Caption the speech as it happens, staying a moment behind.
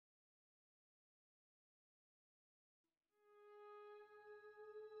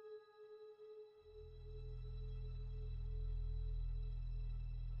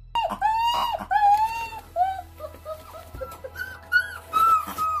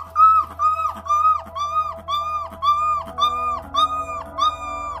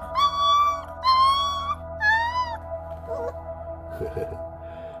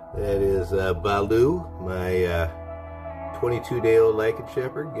Baloo, my 22-day-old Lycan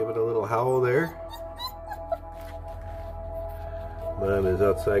Shepherd, giving a little howl there. Mom is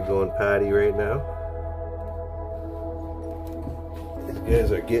outside going potty right now. These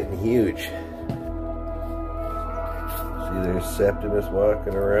guys are getting huge. See, there's Septimus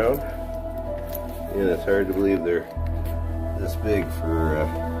walking around. And it's hard to believe they're this big for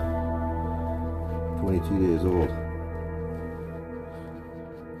 22 days old.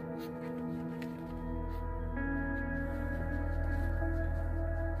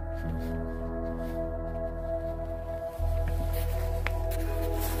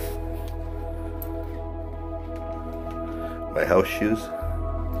 My house shoes.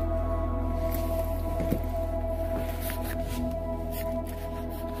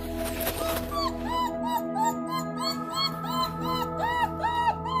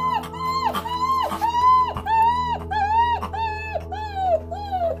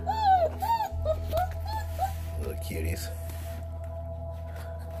 Little cuties.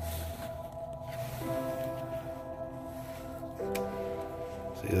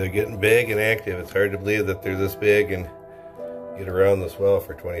 See, they're getting big and active. It's hard to believe that they're this big and get around this well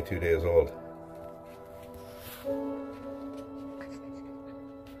for 22 days old.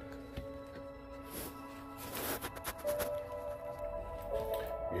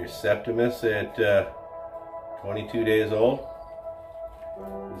 Your Septimus at 22 days old.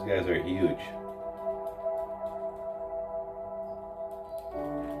 These guys are huge.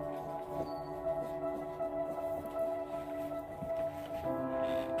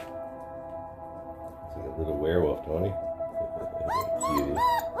 It's like a little werewolf, don't he? Cutie.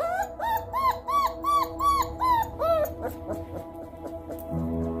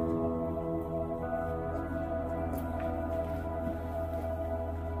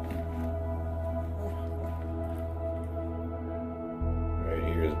 Right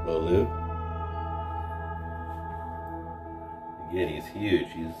here is Baloo. Again, he's huge.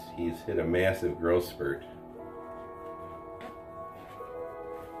 He's hit a massive growth spurt.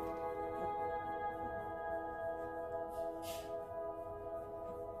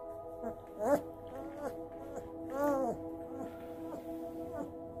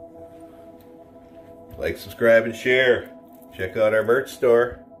 Like, subscribe, and share. Check out our merch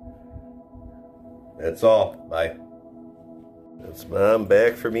store. That's all. Bye. That's Mom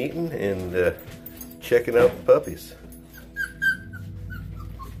back from eating and checking out the puppies.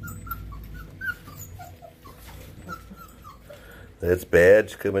 That's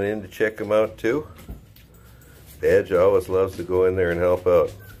Badge coming in to check them out too. Badge always loves to go in there and help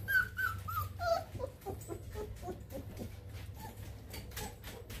out.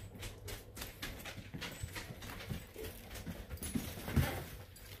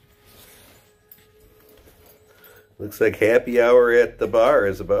 Looks like happy hour at the bar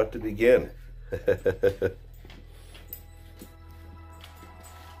is about to begin.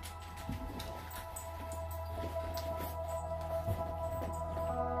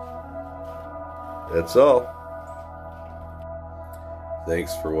 That's all.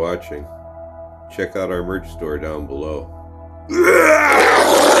 Thanks for watching. Check out our merch store down below.